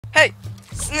Hey,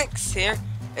 Snicks here,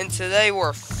 and today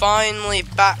we're finally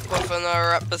back with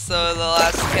another episode of The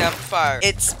Last Campfire.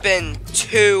 It's been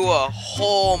 2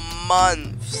 whole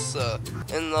months.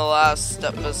 In the last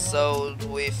episode,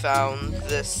 we found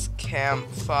this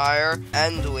campfire,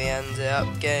 and we ended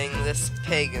up getting this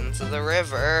pig into the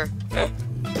river.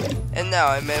 And now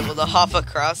I'm able to hop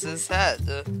across his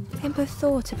head. Ember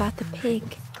thought about the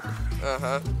pig.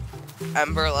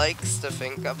 Ember likes to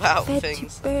think about Fed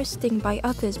things. to bursting by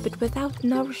others, but without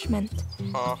nourishment.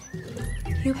 Huh.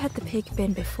 Who had the pig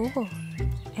been before?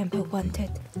 Ember wondered.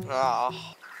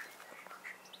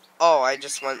 Oh, I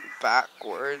just went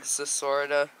backwards,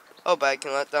 sorta. Oh, but I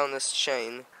can let down this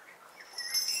chain.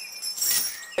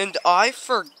 And I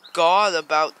forgot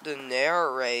about the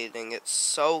narrating. It's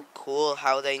so cool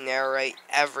how they narrate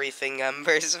everything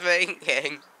Ember's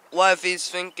thinking. What if he's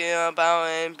thinking about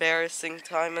an embarrassing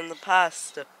time in the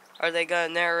past? Are they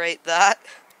gonna narrate that?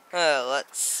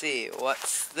 Let's see.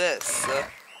 What's this?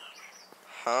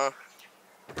 Huh?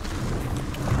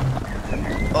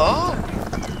 Oh!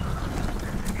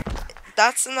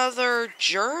 That's another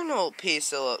journal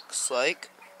piece, it looks like.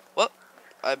 Well,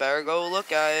 I better go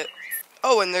look at it.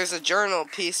 Oh, and there's a journal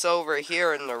piece over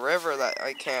here in the river that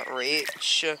I can't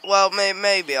reach. Well,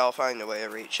 maybe I'll find a way to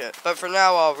reach it. But for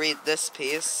now, I'll read this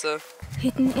piece.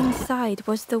 Hidden inside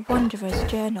was the Wanderer's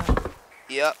journal.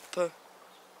 Yep.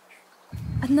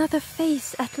 Another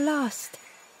face at last.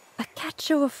 A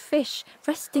catcher of fish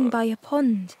resting by a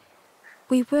pond.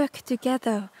 We work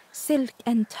together, silk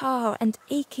and tar and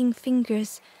aching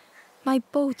fingers. My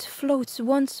boat floats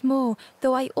once more,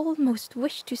 though I almost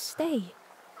wish to stay.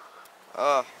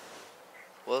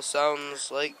 Well,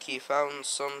 sounds like he found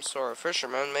some sort of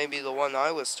fisherman, maybe the one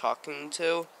I was talking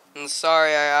to. I'm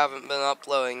sorry I haven't been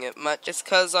uploading it much. It's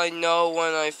 'cause I know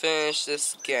when I finish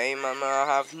this game, I'm gonna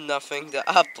have nothing to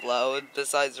upload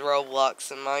besides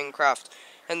Roblox and Minecraft.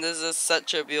 And this is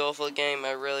such a beautiful game,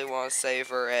 I really want to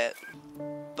savor it.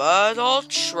 But I'll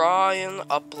try and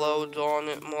upload on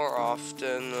it more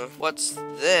often. What's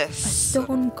this? A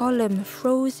stone golem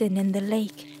frozen in the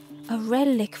lake. A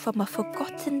relic from a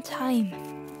forgotten time.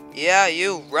 Yeah,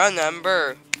 you run,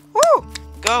 Ember. Woo!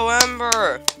 Go,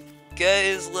 Ember! Get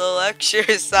his little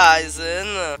exercise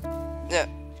in. Yeah.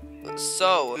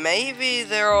 So, maybe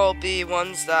there'll be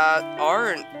ones that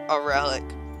aren't a relic.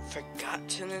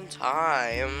 Forgotten in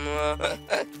time.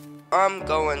 I'm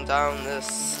going down this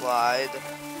slide.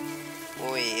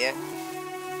 Wee.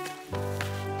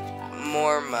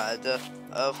 More mud.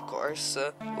 Of course.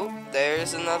 Oop,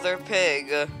 there's another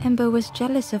pig. Ember was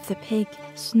jealous of the pig,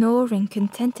 snoring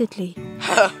contentedly.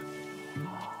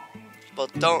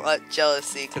 But don't let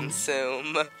jealousy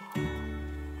consume.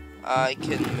 I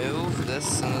can move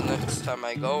this, and the next time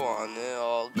I go on it,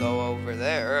 I'll go over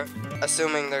there.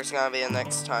 Assuming there's gonna be a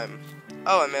next time.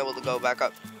 Oh, I'm able to go back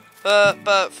up.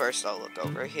 But first I'll look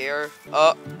over here.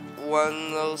 Oh, one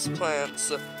of those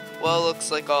plants. Well, looks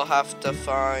like I'll have to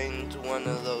find one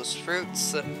of those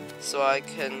fruits so I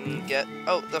can get...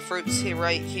 Oh, the fruit's here,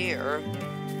 right here.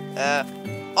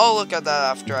 I'll look at that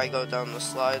after I go down the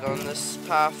slide on this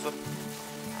path.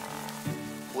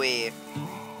 Wee.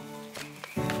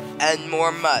 And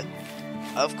more mud,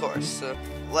 of course.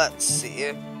 Let's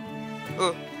see.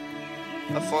 Ooh,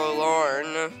 a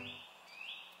forlorn.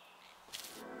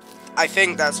 I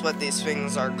think that's what these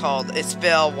things are called. It's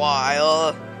been a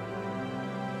while.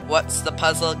 What's the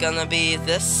puzzle gonna be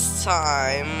this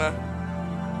time?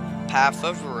 Path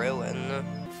of Ruin.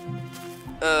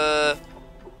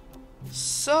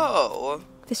 So...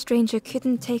 The stranger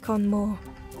couldn't take on more.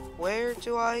 Where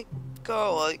do I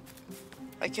go?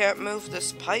 I can't move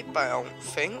this pipe, I don't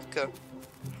think.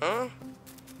 Huh?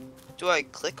 Do I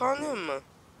click on him?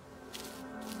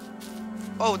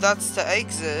 Oh, that's the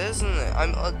exit, isn't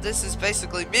it? This is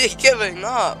basically me giving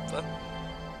up.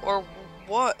 Or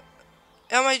what?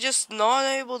 Am I just not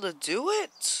able to do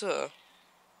it?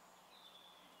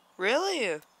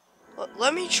 Really?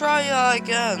 Let me try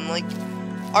again. Like,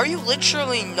 are you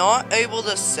literally not able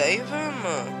to save him?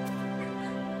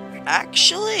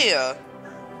 Actually,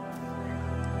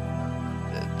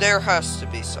 there has to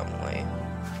be some way.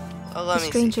 The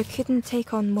stranger couldn't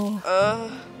take on more.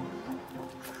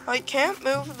 I can't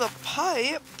move the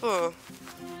pipe.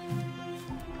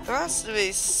 There has to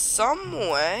be some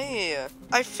way.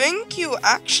 I think you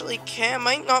actually can.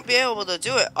 Might not be able to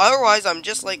do it. Otherwise, I'm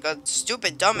just like a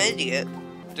stupid, dumb idiot.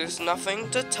 There's nothing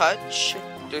to touch.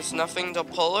 There's nothing to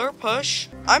pull or push.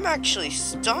 I'm actually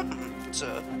stumped.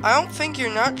 I don't think you're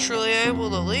naturally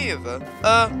able to leave.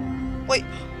 Wait.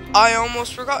 I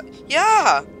almost forgot.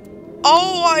 Yeah.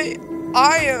 Oh,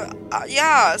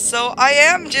 yeah. So I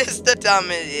am just a dumb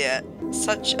idiot.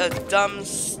 Such a dumb,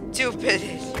 stupid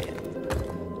idiot.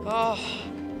 Oh,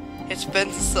 it's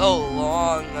been so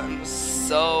long. I'm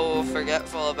so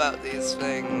forgetful about these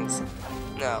things.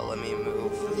 Now let me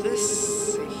move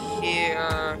this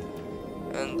here,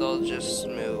 and I'll just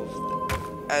move,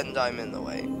 and I'm in the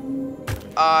way.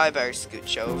 I better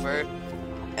scooch over,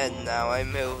 and now I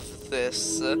move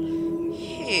this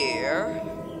here,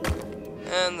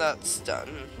 and that's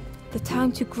done. The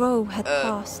time to grow had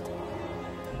passed.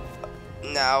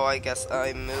 Now I guess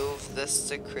I move this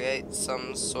to create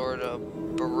some sort of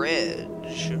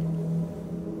bridge.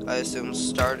 I assume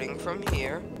starting from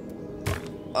here.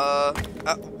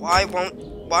 Why won't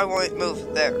it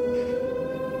move? There.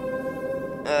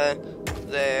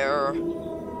 There.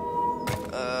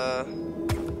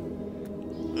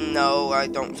 No, I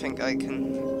don't think I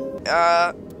can.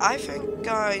 I think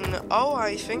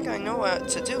I know what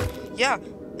to do. Yeah,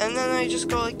 and then I just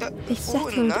go like that. They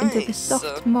settled into the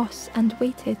soft moss and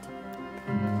waited.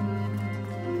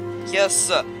 Yes,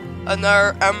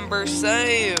 another ember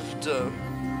saved.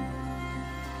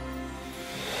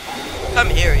 Come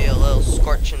here, you little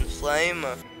scorching flame.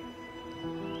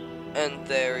 And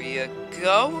there you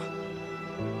go.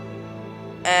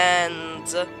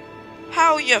 And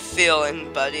how you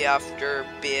feeling, buddy, after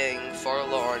being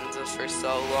forlorn for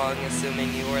so long,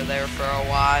 assuming you were there for a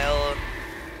while?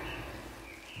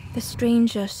 The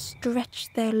strangers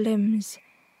stretched their limbs.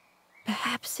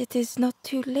 Perhaps it is not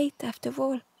too late after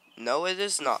all. No, it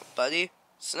is not, buddy.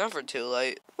 It's never too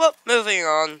late. Well, moving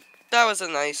on. That was a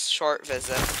nice short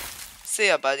visit. See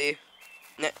ya, buddy.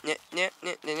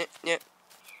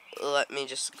 Let me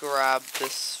just grab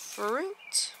this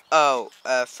fruit. Oh,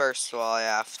 first of all, I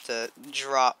have to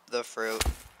drop the fruit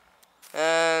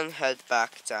and head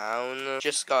back down.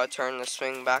 Just gotta turn this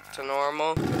thing back to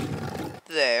normal.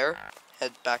 There.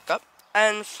 Head back up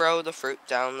and throw the fruit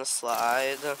down the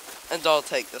slide. And I'll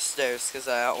take the stairs because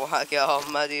I don't want to get all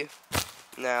muddy.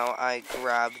 Now I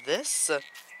grab this.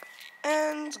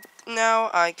 And now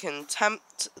I can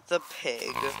tempt the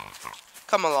pig.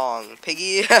 Come along,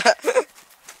 piggy.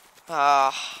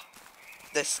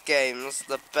 This game's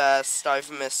the best.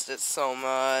 I've missed it so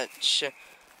much.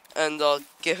 And I'll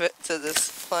give it to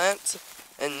this plant.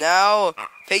 And now,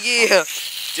 piggy,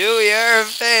 do your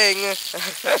thing.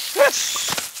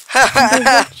 They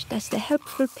watched as the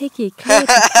helpful piggy cleared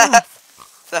the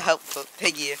path. The helpful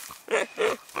piggy.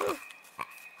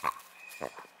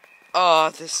 Oh,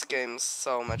 this game's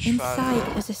so much fun.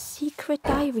 Inside was a secret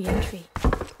diary entry.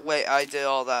 Wait, I did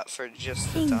all that for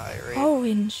just the diary.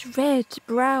 Orange, red,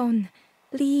 brown,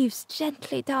 leaves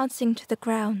gently dancing to the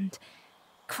ground.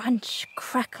 Crunch,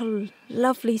 crackle,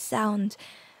 lovely sound,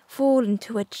 fall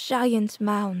into a giant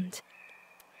mound.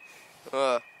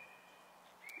 Well,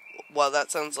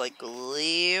 that sounds like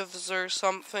leaves or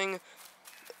something.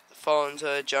 Fall into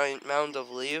a giant mound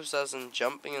of leaves, as in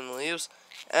jumping in leaves.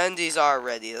 And he's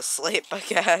already asleep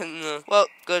again. Well,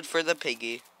 good for the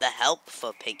piggy. The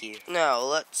helpful piggy. Now,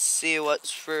 let's see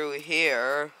what's through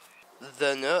here.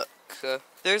 The nook.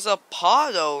 There's a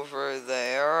pot over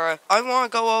there. I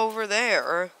want to go over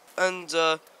there. And,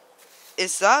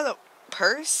 is that a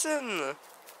person?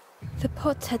 The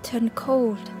pot had turned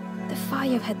cold. The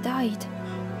fire had died.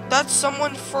 That's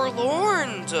someone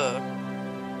forlorn.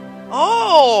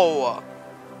 Oh!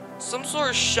 Some sort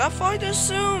of chef, I'd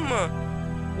assume.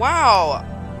 Wow.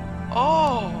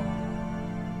 Oh.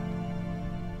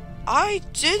 I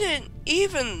didn't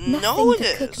even notice. Nothing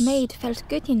the cook made felt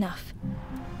good enough.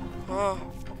 Oh.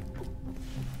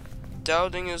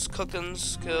 Doubting his cooking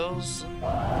skills.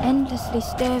 Endlessly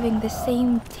stirring the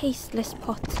same tasteless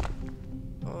pot.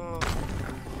 Oh.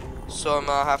 So I'm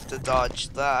gonna have to dodge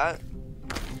that.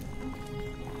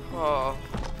 Oh.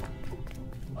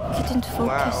 Couldn't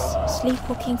focus,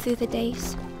 sleepwalking through the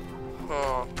days.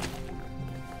 Oh.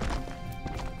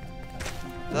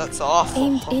 That's awful.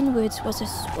 Aimed inwards was a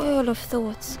swirl of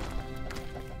thoughts.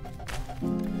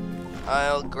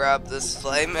 I'll grab this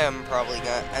flame and I'm probably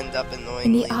gonna end up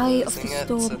annoyingly In the eye of the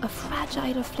losing storm, a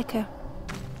fragile flicker.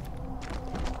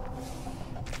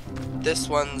 This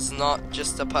one's not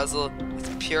just a puzzle, it's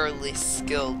purely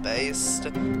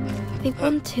skill-based. They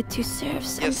wanted to serve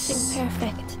something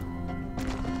perfect.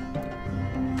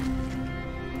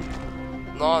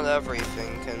 Not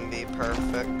everything can be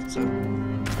perfect.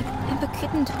 Ember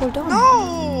couldn't hold on.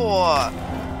 No!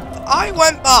 I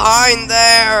went behind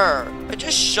there! I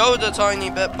just showed a tiny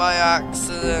bit by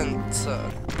accident.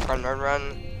 Run, run,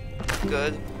 run.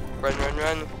 Good. Run, run,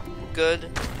 run.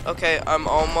 Good. Okay, I'm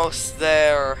almost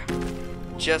there.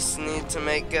 Just need to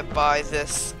make it by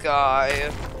this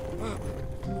guy.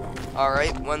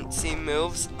 Alright, once he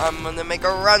moves, I'm gonna make a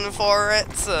run for it.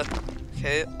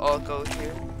 Okay, I'll go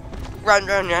here. Run,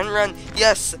 run, run, run.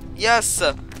 Yes, yes.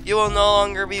 You will no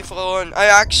longer be forlorn. I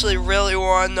actually really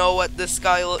want to know what this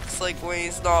guy looks like when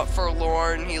he's not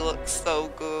forlorn. He looks so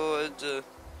good.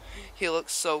 He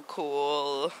looks so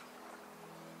cool.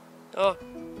 Oh.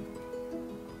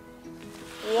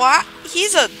 What?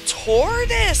 He's a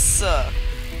tortoise!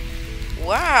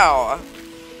 Wow.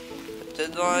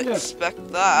 Did not expect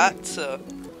that.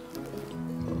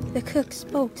 The cook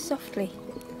spoke softly.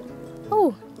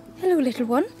 Oh, hello, little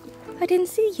one. I didn't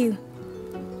see you.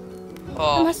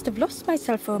 I must have lost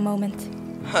myself for a moment.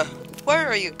 Where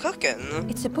are you cooking?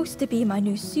 It's supposed to be my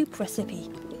new soup recipe.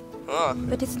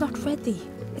 But it's not ready.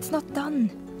 It's not done.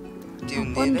 Do you A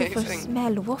need wonderful anything?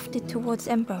 smell wafted towards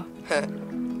Ember.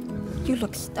 You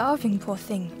look starving, poor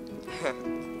thing.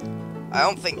 I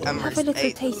don't think Ember's Have a little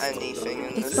ate taste. anything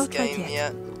in It's this not right game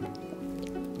yet.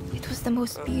 It was the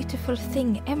most beautiful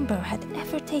thing Ember had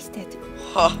ever tasted.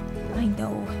 Huh. I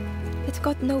know. It's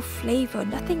got no flavor,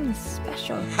 nothing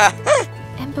special.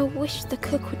 Ember wished the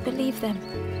cook would believe them.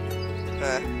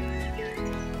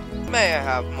 May I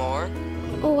have more?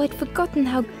 Oh, I'd forgotten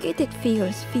how good it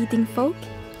feels feeding folk.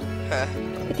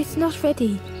 But it's not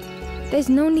ready. There's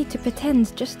no need to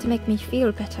pretend just to make me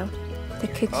feel better. The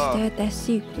cook stirred their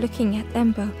soup, looking at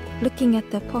Ember, looking at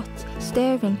the pot,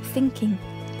 stirring, thinking.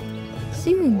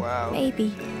 Soon,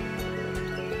 maybe.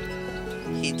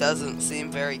 He doesn't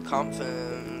seem very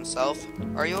confident in himself.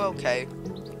 Are you okay?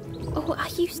 Oh, I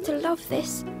used to love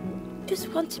this. Just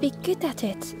want to be good at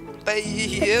it. But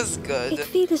he is good. It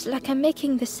feels like I'm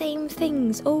making the same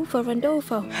things over and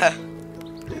over.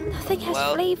 Nothing has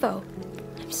flavor.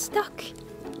 I'm stuck.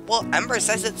 Well, Ember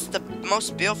says it's the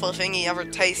most beautiful thing he ever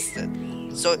tasted.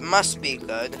 So it must be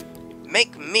good.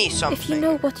 Make me something. If you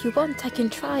know what you want, I can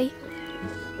try.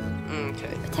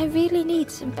 Okay. But I really need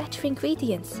some better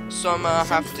ingredients. So I'm gonna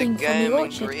have to Something get from the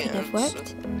orchard could ingredients. have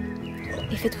worked.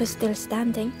 If it was still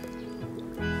standing.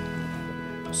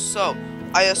 So,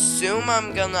 I assume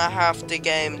I'm gonna have to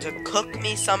get him to cook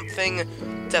me something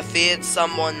to feed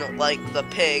someone like the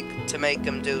pig to make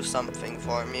him do something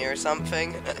for me or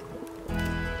something.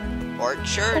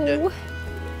 Orchard. Oh.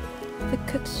 The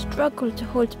cook struggled to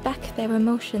hold back their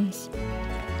emotions.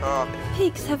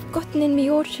 Pigs have gotten in me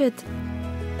orchard.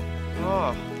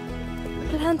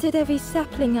 Planted every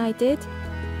sapling I did.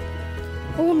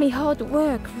 All me hard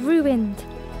work ruined.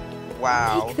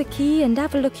 Wow. Take the key and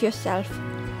have a look yourself.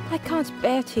 I can't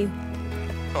bear to.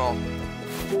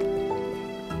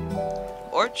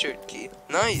 Orchard key.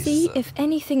 Nice. See if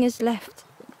anything is left.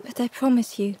 But I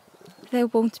promise you, there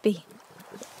won't be.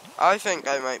 I think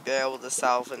I might be able to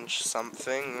salvage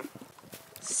something.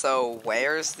 So,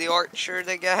 where's the orchard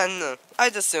again?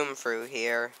 I'd assume through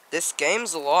here. This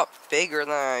game's a lot bigger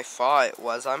than I thought it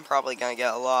was. I'm probably gonna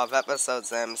get a lot of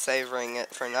episodes and I'm savoring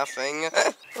it for nothing.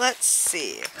 Let's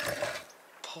see.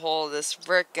 Pull this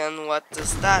brick and what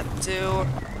does that do?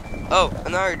 Oh,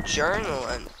 another journal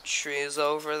entry is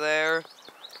over there.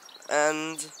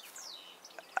 And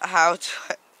how do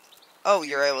I... Oh,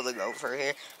 you're able to go over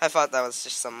here. I thought that was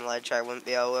just some ledge I wouldn't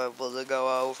be able to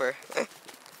go over.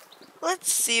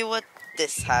 Let's see what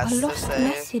this has to say. A lost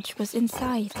message was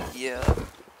inside. Yeah.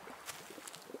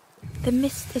 The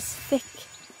mist is thick.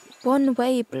 One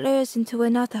way blurs into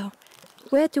another.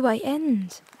 Where do I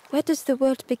end? Where does the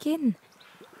world begin?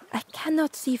 I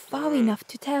cannot see far enough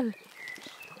to tell.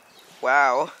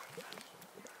 Wow.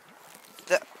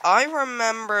 I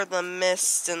remember the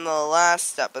mist in the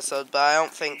last episode, but I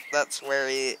don't think that's where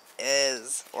he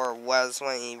is, or was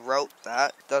when he wrote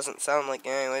that. Doesn't sound like it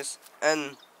anyways.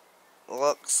 And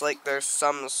looks like there's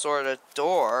some sort of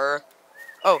door.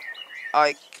 Oh,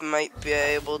 I might be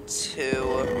able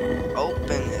to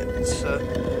open it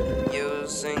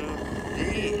using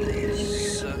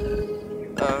these.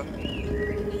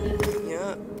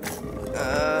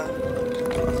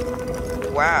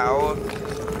 Wow.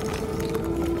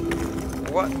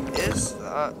 What is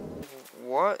that?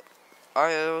 What?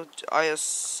 I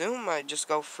assume I just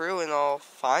go through and I'll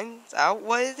find out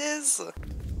what it is.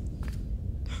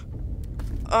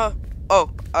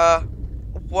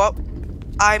 What?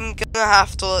 I'm gonna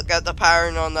have to look at the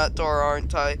pattern on that door,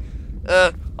 aren't I?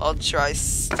 I'll try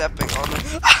stepping on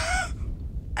it.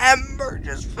 Ember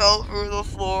just fell through the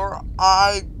floor.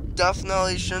 I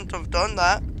definitely shouldn't have done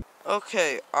that.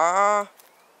 Okay,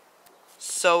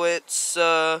 so it's,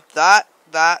 well,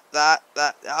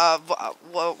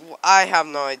 I have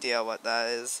no idea what that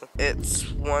is. It's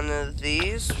one of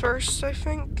these first, I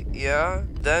think. Yeah.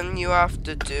 Then you have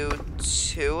to do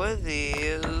 2 of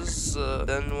these.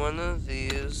 Then 1 of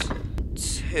these.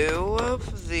 2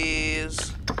 of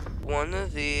these. 1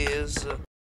 of these.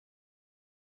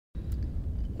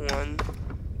 1,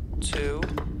 2,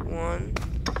 1.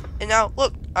 And now,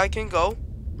 look, I can go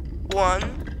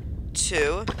 1,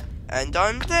 2, and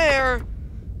I'm there.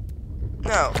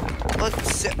 Now,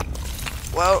 let's see.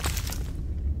 Well,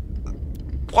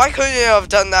 why couldn't you have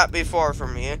done that before for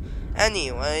me?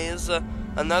 Anyways,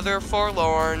 another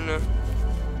forlorn.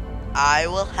 I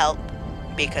will help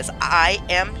because I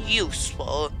am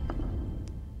useful.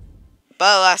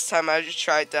 But last time I just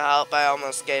tried to help, I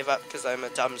almost gave up because I'm a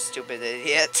dumb, stupid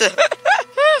idiot.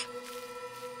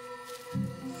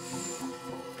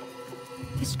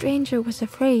 The stranger was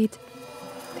afraid.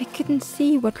 They couldn't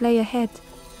see what lay ahead.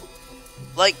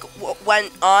 Like, when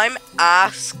I'm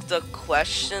asked a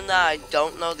question that I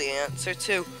don't know the answer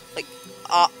to, like,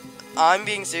 I'm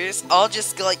being serious, I'll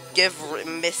just, like, give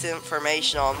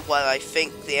misinformation on what I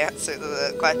think the answer to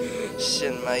the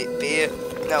question might be.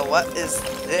 Now, what is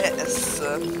this?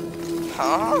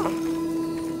 Huh?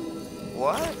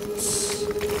 What?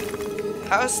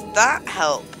 How does that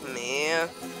help me?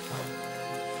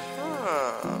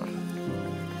 Huh.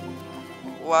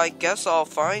 Well, I guess I'll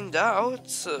find out.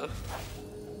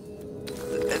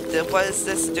 What does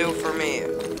this do for me?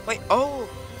 Wait, oh!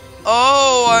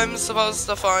 Oh, I'm supposed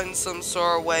to find some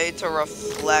sort of way to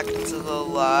reflect the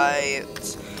light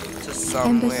to somewhere.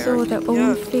 Ember saw their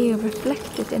own fear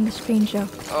reflected in the stranger.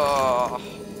 Oh.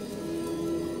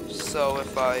 So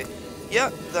if I...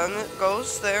 Yeah, then it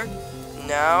goes there.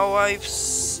 Now I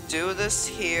do this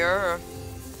here.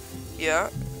 Yeah.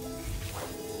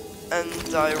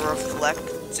 And I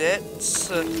reflect it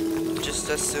just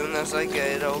as soon as I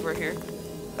get it over here.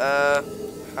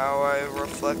 How I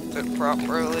reflect it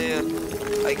properly,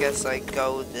 I guess I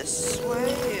go this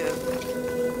way.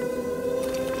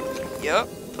 Yup.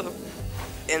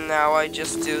 And now I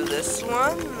just do this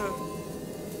one.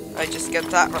 I just get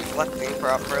that reflecting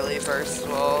properly first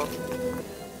of all.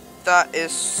 That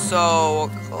is so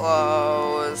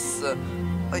close.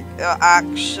 Like,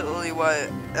 actually, what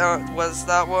was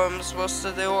that what I'm supposed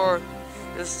to do, or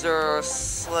is there a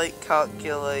slight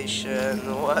calculation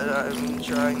what I'm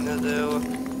trying to do?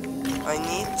 I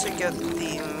need to get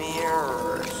the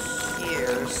mirror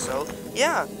here, so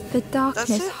yeah. The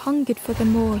darkness hungered for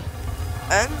them all.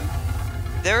 And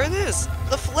there it is,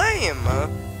 the flame.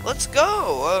 Let's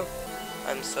go.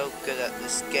 I'm so good at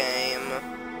this game.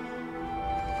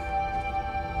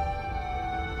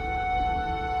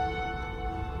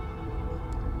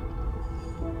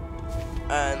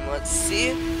 And let's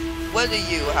see, what do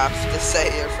you have to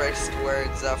say your first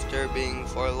words after being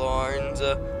forlorn?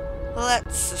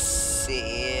 Let's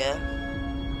see.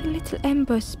 The little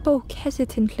Ember spoke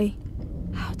hesitantly.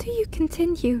 How do you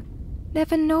continue,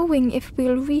 never knowing if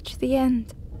we'll reach the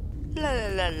end? La la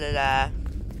la la la.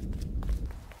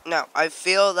 Now, I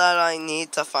feel that I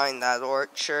need to find that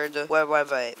orchard,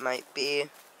 wherever it might be.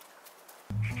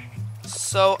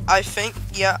 So, I think,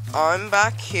 yeah, I'm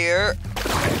back here.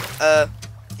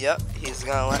 Yep, he's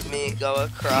gonna let me go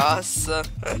across.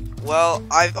 Well,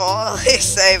 I've only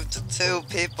saved 2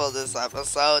 people this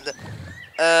episode.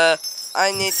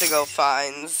 I need to go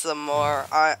find some more.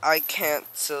 I can't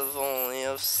have only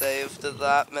have saved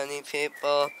that many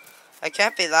people. I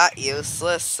can't be that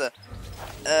useless.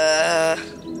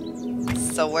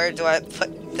 So where do I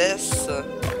put this?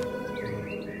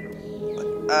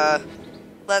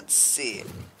 Let's see.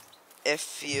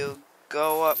 If you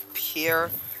go up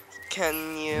here,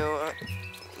 can you...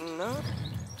 no?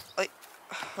 Like,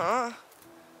 huh?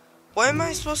 What am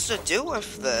I supposed to do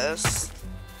with this?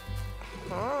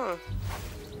 Huh?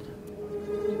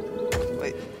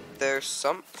 Wait, there's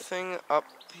something up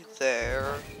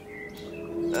there.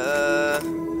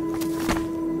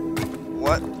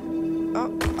 What?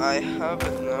 Oh, I have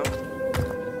it now.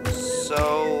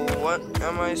 So, what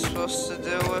am I supposed to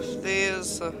do with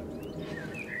these?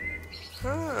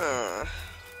 Huh.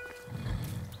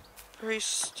 Pretty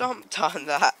stumped on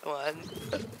that one.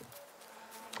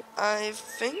 I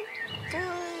think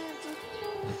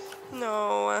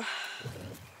no.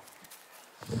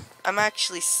 I'm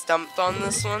actually stumped on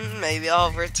this one. Maybe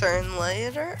I'll return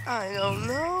later. I don't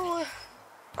know.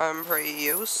 I'm pretty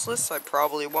useless. I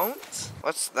probably won't.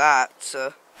 What's that?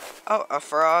 Oh, a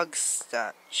frog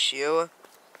statue.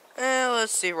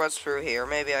 Let's see what's through here.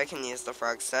 Maybe I can use the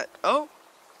frog stat. Oh,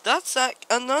 that's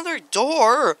another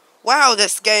door. Wow,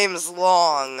 this game's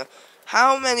long.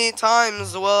 How many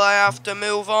times will I have to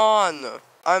move on?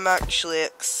 I'm actually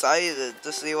excited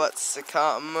to see what's to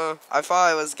come. I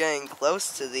thought I was getting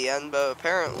close to the end, but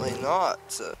apparently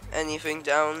not. Anything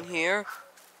down here?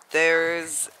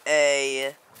 There's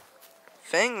a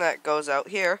thing that goes out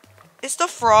here. It's the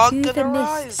frog Through that the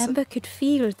arrives. mist, Ember could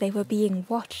feel they were being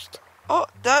watched. Oh,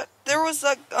 there was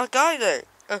a guy there.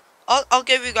 I'll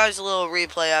give you guys a little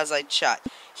replay as I chat.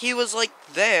 he was like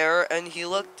there and he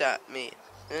looked at me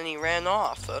and he ran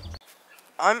off.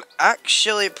 I'm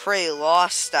actually pretty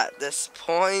lost at this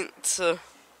point.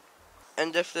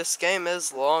 And if this game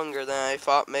is longer than I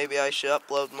thought, maybe I should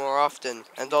upload more often.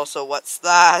 And also, what's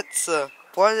that?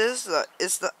 What is that?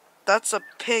 That's a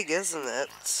pig, isn't it?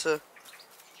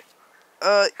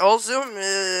 I'll zoom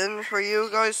in for you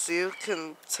guys so you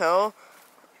can tell.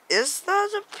 Is that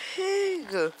a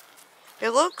pig? It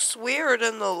looks weird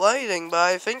in the lighting, but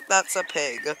I think that's a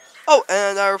pig. Oh,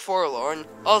 and another forlorn.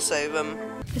 I'll save him.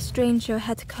 The stranger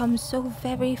had come so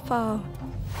very far.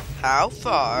 How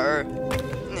far?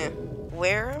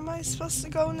 Where am I supposed to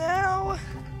go now?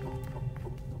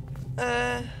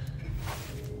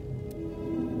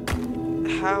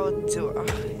 How do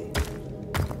I?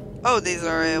 Oh, these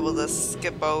are able to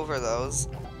skip over those.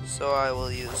 So I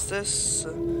will use this.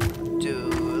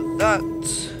 Do that.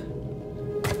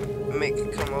 Make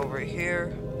it come over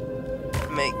here.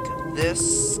 Make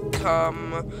this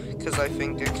come, because I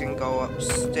think it can go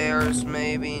upstairs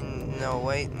maybe. No,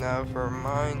 wait, never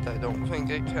mind. I don't think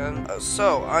it can.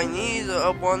 So, I need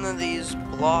one of these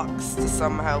blocks to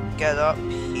somehow get up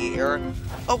here.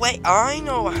 Oh, wait, I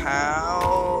know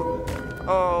how.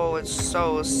 Oh, it's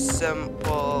so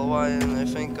simple. Why didn't I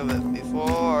think of it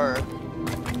before?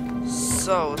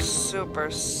 So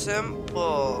super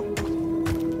simple.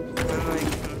 Then I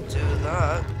can do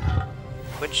that,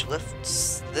 which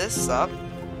lifts this up.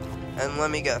 And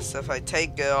let me guess, if I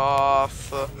take it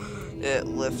off, it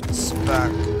lifts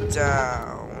back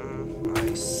down.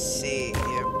 I see.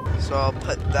 So I'll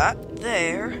put that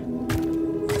there.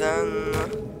 Then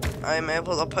I'm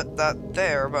able to put that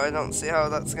there, but I don't see how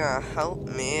that's gonna help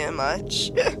me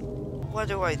much. What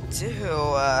do I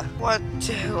do? What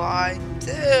do I do?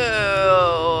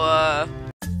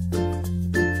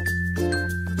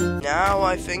 Now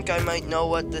I think I might know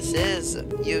what this is.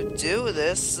 You do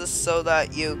this so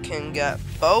that you can get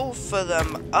both of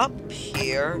them up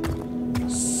here,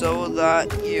 so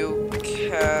that you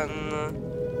can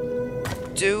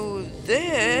do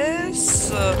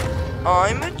this.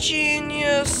 I'm a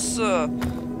genius.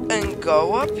 And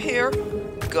go up here,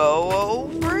 go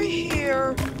over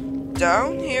here,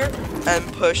 down here,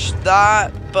 and push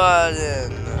that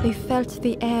button. They felt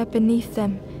the air beneath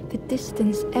them, the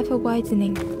distance ever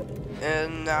widening.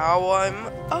 And now I'm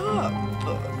up.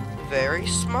 Very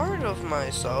smart of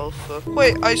myself.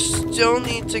 Wait, I still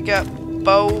need to get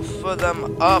both of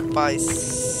them up, I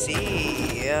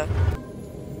see.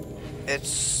 It's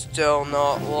still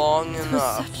not long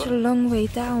enough. For such a long way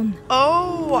down.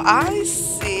 Oh, I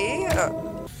see.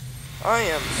 I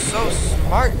am so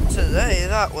smart today.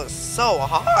 That was so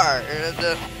hard.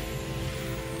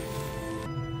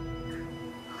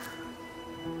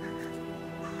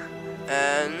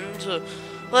 And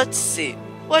let's see.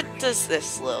 What does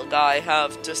this little guy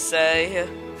have to say?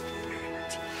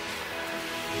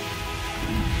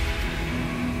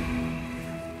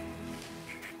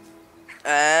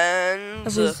 And a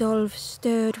resolve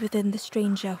stirred within the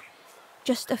stranger.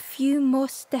 Just a few more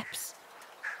steps.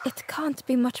 It can't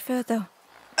be much further.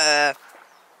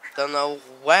 Don't know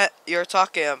what you're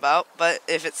talking about, but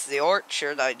if it's the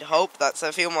orchard, I'd hope that's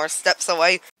a few more steps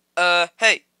away.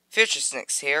 Hey, Future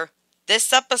Snicks here.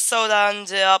 This episode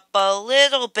ended up a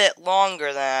little bit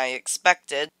longer than I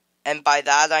expected, and by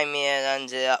that I mean it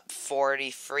ended up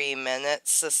 43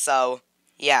 minutes, so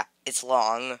yeah, it's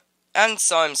long. And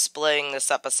so I'm splitting this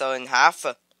episode in half,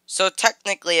 so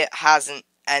technically it hasn't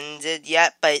ended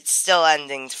yet, but it's still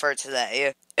ending for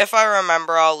today. If I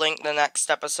remember, I'll link the next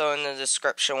episode in the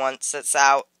description once it's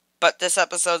out, but this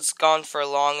episode's gone for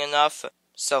long enough,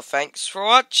 so thanks for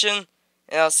watching,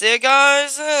 and I'll see you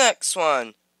guys in the next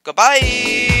one.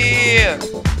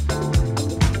 Goodbye!